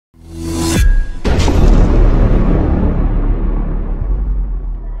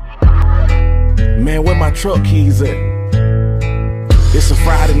my truck keys at? It's a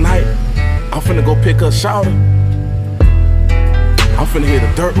Friday night, I'm finna go pick up Shawty. I'm finna hit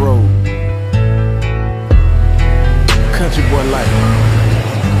a dirt road. Country boy life.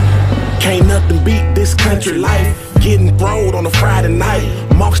 Can't nothing beat this country life. Getting rolled on a Friday night.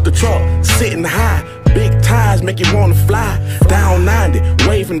 Marks the truck, sitting high. Big tires make you wanna fly. Down 90,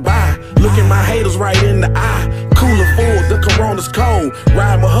 waving by. Looking my haters right in the eye. Cooler full, the Corona's cold.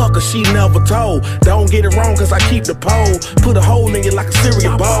 Ride with her cause she never told. Don't get it wrong cause I keep the pole. Put a hole in you like a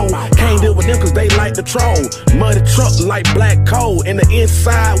cereal bowl. Can't deal with them cause they like the troll. Muddy truck like black coal. In the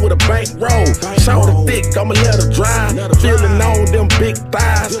inside with a bank roll. Shoulder thick, I'ma let her dry. Feeling on them big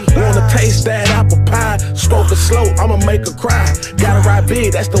thighs. Wanna taste that apple pie. Stroke it slow, I'ma make her cry. Gotta ride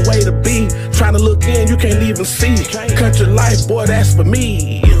big, that's the way to be. Trying to look in, you can't even see. Country life, boy, that's for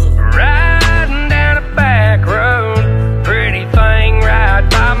me. Riding down a back road, pretty thing right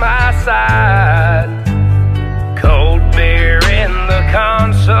by my side. Cold beer in the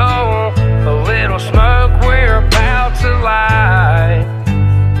console, a little smoke we're about to light.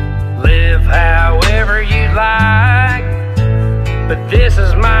 Live however you like, but this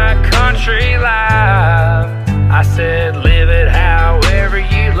is my country life. I said live it however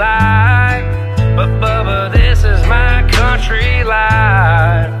you like, but Bubba, this is my country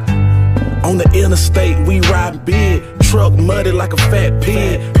life. On the interstate, we ride big. Truck muddy like a fat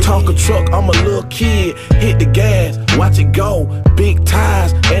pig. Tonka truck, I'm a little kid. Hit the gas, watch it go. Big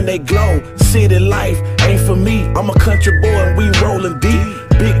tires, and they glow. City life ain't for me. I'm a country boy and we rolling deep.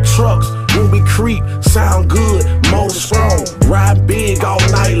 Big trucks, when we creep, sound good, motor strong. Ride big all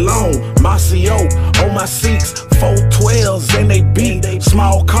night long. Marcio on my seats, 412s and they beat.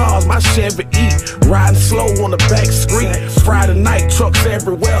 Small cars, my Chevy eat. Riding slow on the back street. Friday night, trucks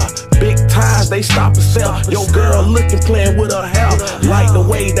everywhere. Big tires, they stop and sell. Your girl looking, playing with her hair. Like the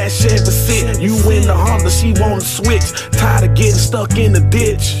way that Chevy sit. You in the Honda, she wanna switch. Tired of getting stuck in the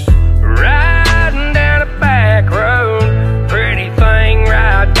ditch. Riding down a back road, pretty thing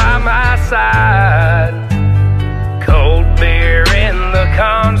right by my side. Cold beer in the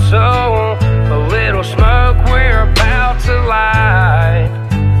console, a little smoke we're about to light.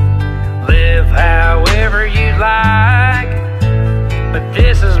 Live however you like, but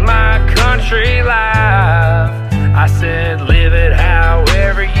this is my country life. I said live it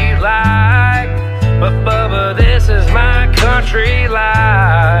however you like, but Bubba, this is my country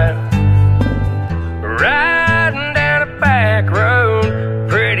life. Riding down a back road,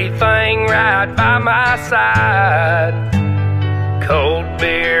 pretty thing right by my side. Cold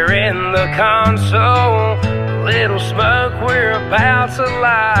beer in the console, little smoke we're about to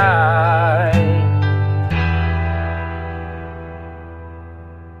light.